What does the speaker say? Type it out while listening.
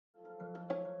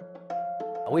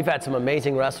We've had some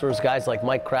amazing wrestlers, guys like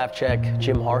Mike Kravchuk,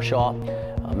 Jim Harshaw,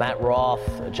 Matt Roth,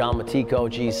 John Matico,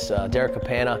 Derek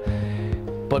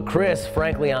Capana. But Chris,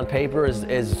 frankly, on paper,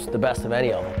 is the best of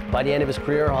any of them. By the end of his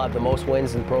career, he'll have the most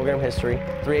wins in program history.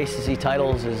 3 ACC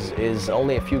titles is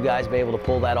only a few guys been able to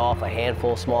pull that off, a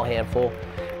handful, a small handful.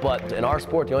 But in our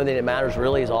sport, the only thing that matters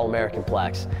really is All-American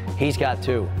plaques. He's got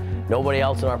 2. Nobody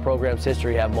else in our program's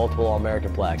history have multiple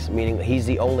All-American plaques, meaning he's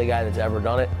the only guy that's ever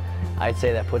done it. I'd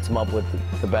say that puts him up with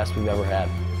the best we've ever had.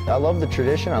 I love the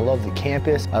tradition, I love the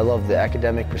campus, I love the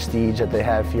academic prestige that they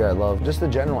have here. I love just the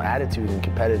general attitude and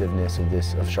competitiveness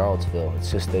of Charlottesville.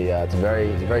 It's just it's a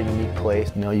very unique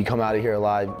place. You know, you come out of here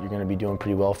alive, you're going to be doing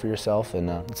pretty well for yourself, and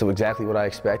it's exactly what I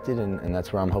expected, and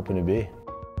that's where I'm hoping to be.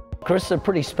 Chris is a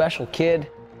pretty special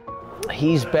kid.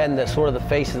 He's been the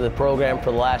face of the program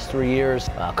for the last 3 years.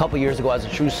 A couple years ago, as a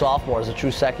true sophomore, as a true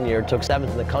second year, took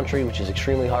 7th in the country, which is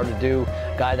extremely hard to do.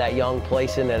 A guy that young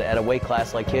placing at a weight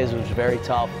class like his was very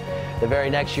tough. The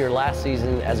very next year, last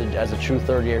season, as a true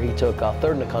 3rd year, he took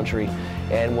 3rd in the country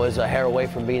and was a hair away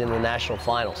from being in the national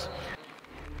finals.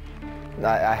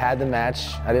 I had the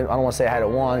match. I don't want to say I had it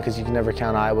won, because you can never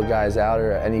count Iowa guys out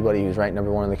or anybody who's ranked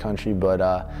 #1 in the country, but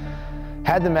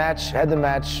had the match,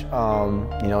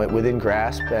 you know, within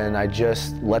grasp, and I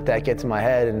just let that get to my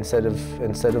head. And instead of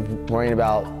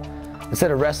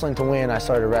wrestling to win, I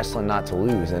started wrestling not to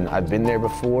lose. And I've been there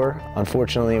before.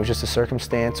 Unfortunately, it was just a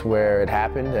circumstance where it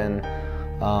happened, and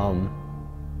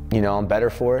you know, I'm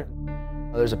better for it.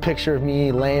 There's a picture of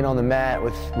me laying on the mat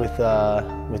with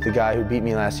the guy who beat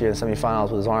me last year in the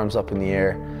semifinals with his arms up in the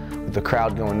air, with the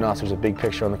crowd going nuts. There's a big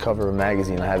picture on the cover of a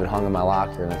magazine. I have it hung in my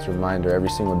locker, and it's a reminder every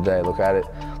single day. Look at it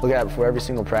before every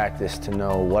single practice to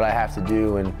know what I have to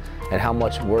do and how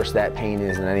much worse that pain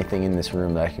is than anything in this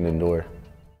room that I can endure.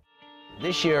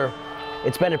 This year,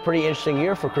 it's been a pretty interesting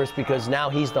year for Chris, because now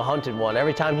he's the hunted one.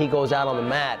 Every time he goes out on the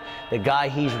mat, the guy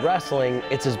he's wrestling,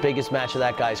 it's his biggest match of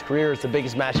that guy's career. It's the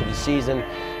biggest match of his season.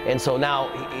 And so now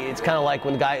it's kind of like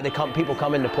when people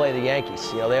come in to play the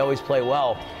Yankees. You know, they always play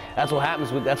well. That's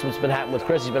what's been happening with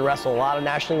Chris. He's been wrestling a lot of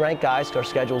nationally ranked guys. Our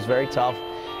schedule's very tough,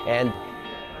 and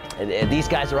these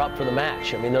guys are up for the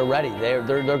match. I mean, they're ready.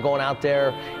 They're going out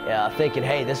there thinking,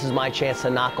 hey, this is my chance to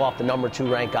knock off the #2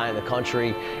 ranked guy in the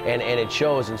country, and it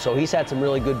shows. And so he's had some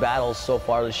really good battles so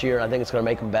far this year, and I think it's going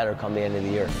to make him better come the end of the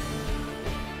year.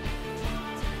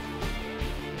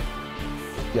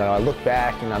 You know, I look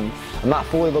back, and I'm not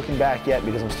fully looking back yet,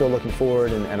 because I'm still looking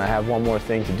forward, and I have one more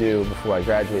thing to do before I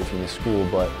graduate from the school.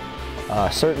 But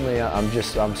certainly,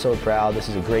 I'm so proud. This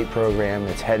is a great program.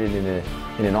 It's headed in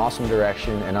an awesome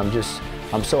direction, and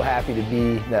I'm so happy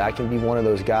that I can be one of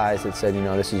those guys that said, you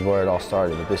know, this is where it all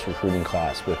started, with this recruiting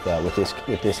class, with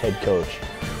this head coach,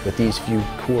 with these few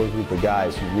core group of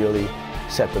guys who really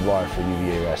set the bar for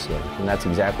UVA wrestling. And that's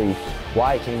exactly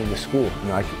why I came into school. You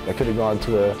know, I could have gone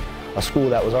to a school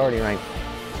that was already ranked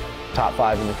top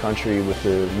 5 in the country with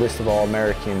the list of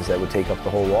All-Americans that would take up the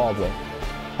whole wall, but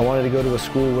I wanted to go to a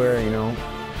school where, you know,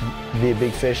 be a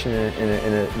big fish in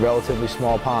a relatively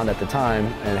small pond at the time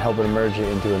and help it emerge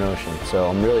into an ocean. So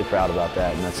I'm really proud about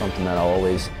that, and that's something that I'll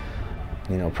always,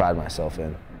 you know, pride myself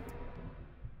in.